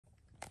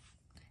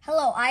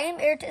Hello, I am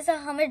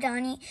Irteza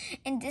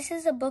and this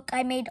is a book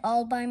I made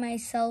all by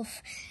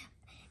myself.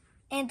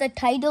 And the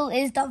title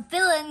is The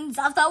Villains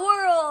of the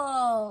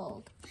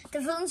World. The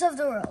Villains of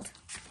the World.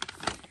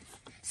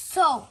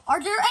 So, are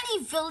there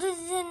any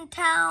villains in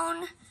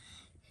town?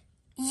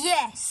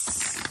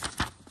 Yes.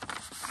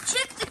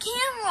 Check the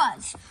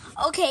cameras.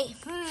 Okay,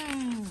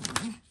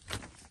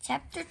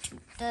 Chapter 2,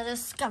 The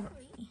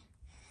Discovery.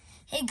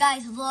 Hey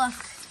guys, look.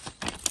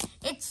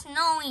 It's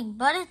snowing,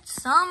 but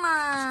it's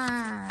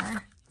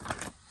summer.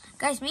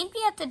 Guys, meet me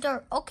at the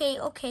door.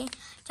 Okay.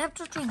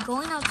 Chapter 3,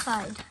 going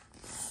outside.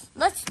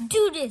 Let's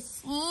do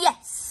this.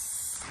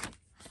 Yes.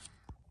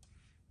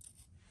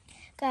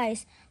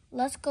 Guys,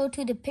 let's go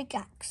to the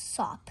pickaxe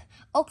shop.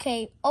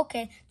 Okay.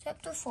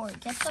 Chapter 4,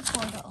 get the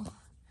portal.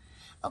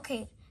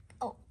 Okay.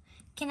 Oh,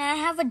 can I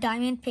have a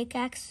diamond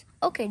pickaxe?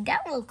 Okay,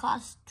 that will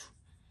cost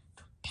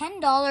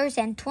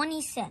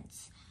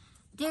 $10.20.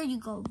 There you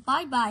go.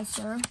 Bye-bye,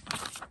 sir.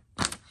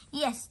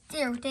 Yes,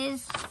 there it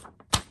is.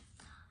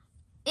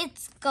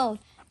 It's gold.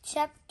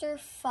 Chapter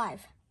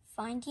 5,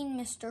 Finding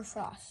Mr.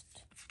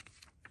 Frost.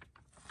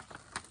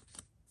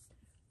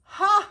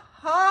 Ha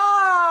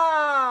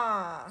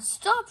ha!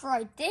 Stop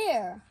right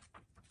there.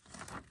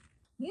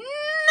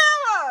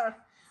 Never!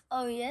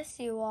 Oh, yes,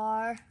 you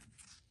are.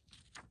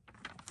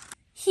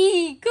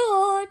 He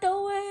got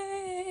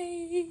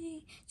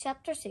away.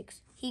 Chapter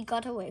 6, He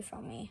got away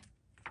from me.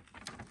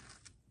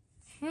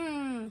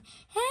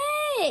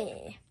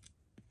 Hey!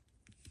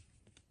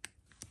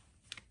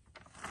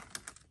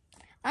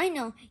 I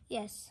know,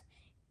 yes.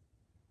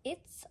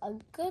 It's a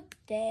good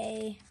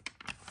day.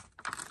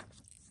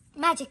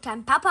 Magic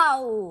time,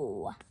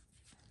 pow-pow!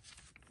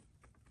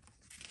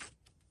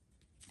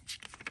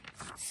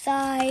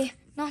 Sigh,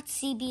 not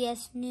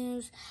CBS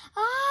News.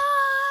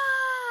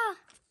 Ah!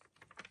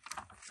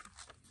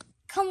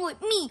 Come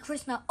with me,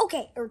 Krishna.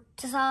 Okay,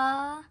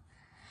 Irteza.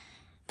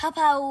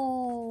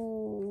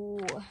 Pow-pow!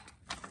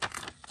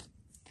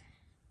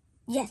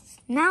 Yes,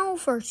 now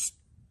for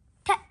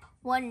step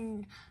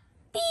 1.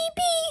 Beep!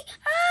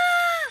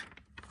 Ah!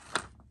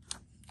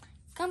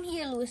 Come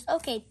here, Louis.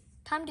 Okay,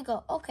 time to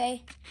go.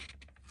 Okay.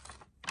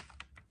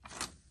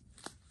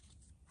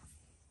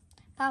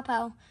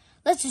 Pow.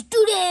 Let's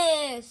do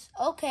this.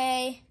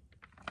 Okay.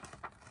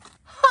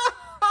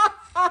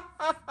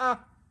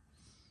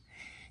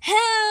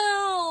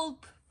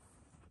 Help!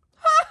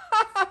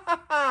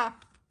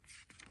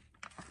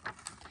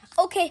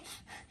 Okay.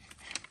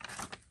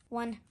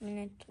 1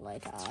 minute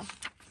later.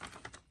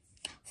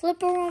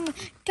 Flip a room.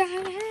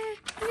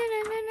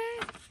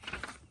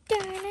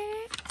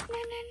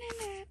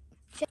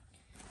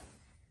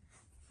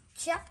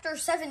 Chapter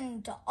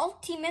 7, The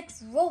Ultimate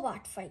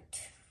Robot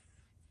Fight.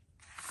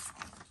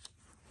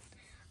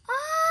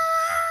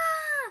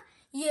 Ah!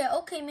 Yeah,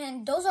 okay,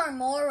 man. Those are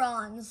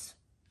morons.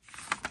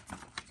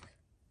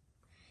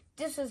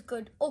 This is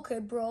good. Okay,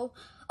 bro.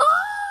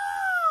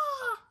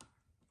 Ah!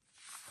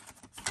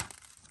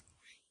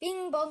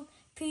 Bing bong.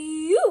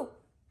 Pew!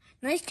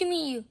 Nice to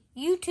meet you.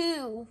 You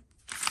too.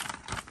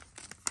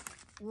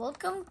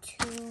 Welcome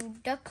to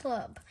the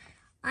club.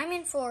 I'm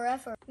in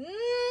forever.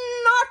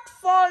 Not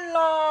for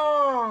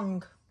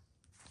long.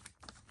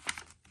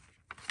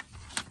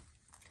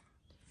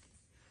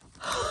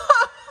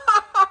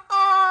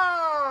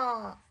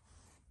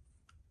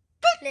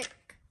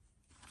 Click.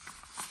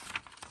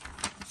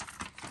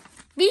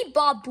 Beep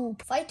bop boop.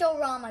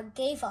 Fightorama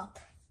gave up.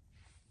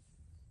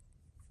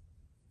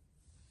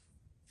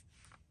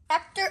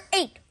 Chapter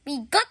 8,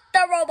 We Got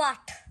the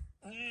Robot.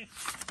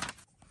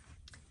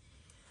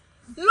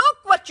 Look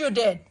what you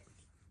did.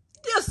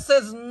 This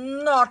is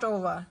not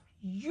over.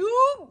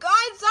 You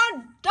guys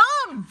are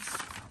dumb.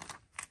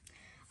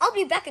 I'll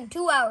be back in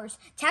 2 hours.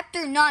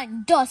 Chapter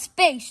 9, The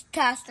Space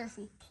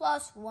Catastrophe.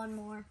 Plus 1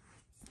 more.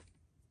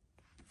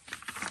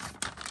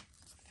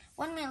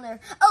 1 minute later.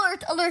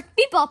 Alert,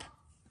 beep up.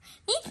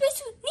 Need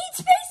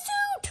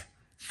spacesuit.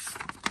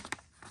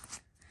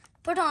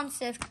 Put on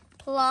shift.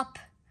 Plop.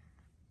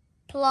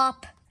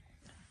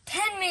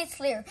 10 minutes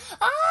later.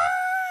 Ah!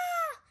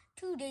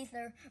 2 days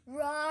later.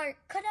 Roar.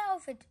 Cut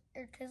off it.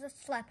 Irteza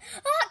slap.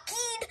 Ah,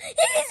 kid!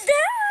 He's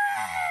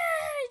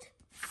dead!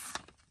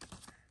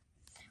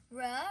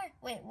 Roar.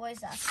 Wait, what is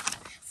that?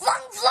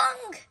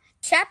 Flung!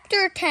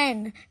 Chapter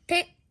 10.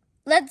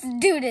 Let's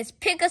do this.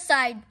 Pick a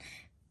side.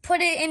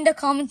 Put it in the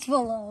comments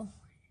below.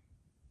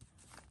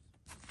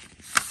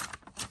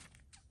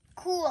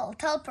 Cool.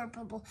 Tell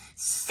purple.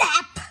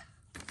 Sap!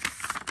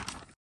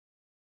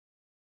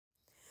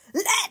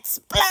 Let's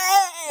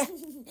play.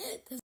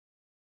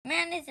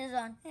 Man, this is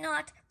on.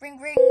 Not. Ring.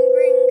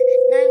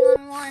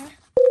 911.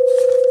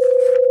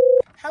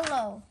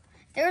 Hello.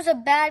 There's a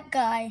bad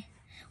guy.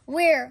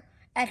 Where?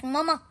 At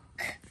Mama.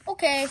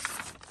 Okay.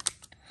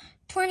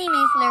 20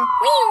 minutes later.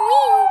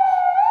 Meow.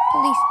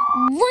 Police.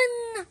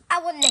 1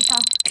 hour later.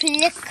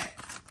 Click.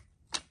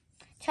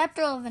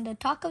 Chapter 11. The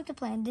talk of the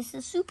plan. This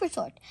is super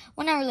short.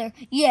 1 hour later.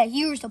 Yeah,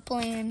 here's the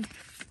plan.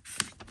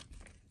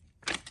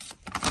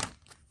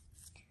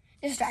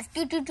 Distract.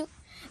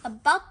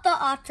 About the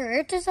otter.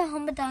 Irteza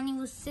Hamadani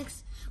was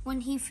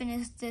when he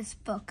finished this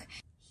book.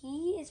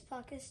 He is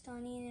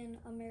Pakistani and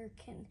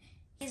American.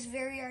 He's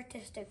very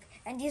artistic,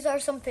 and these are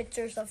some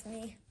pictures of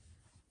me.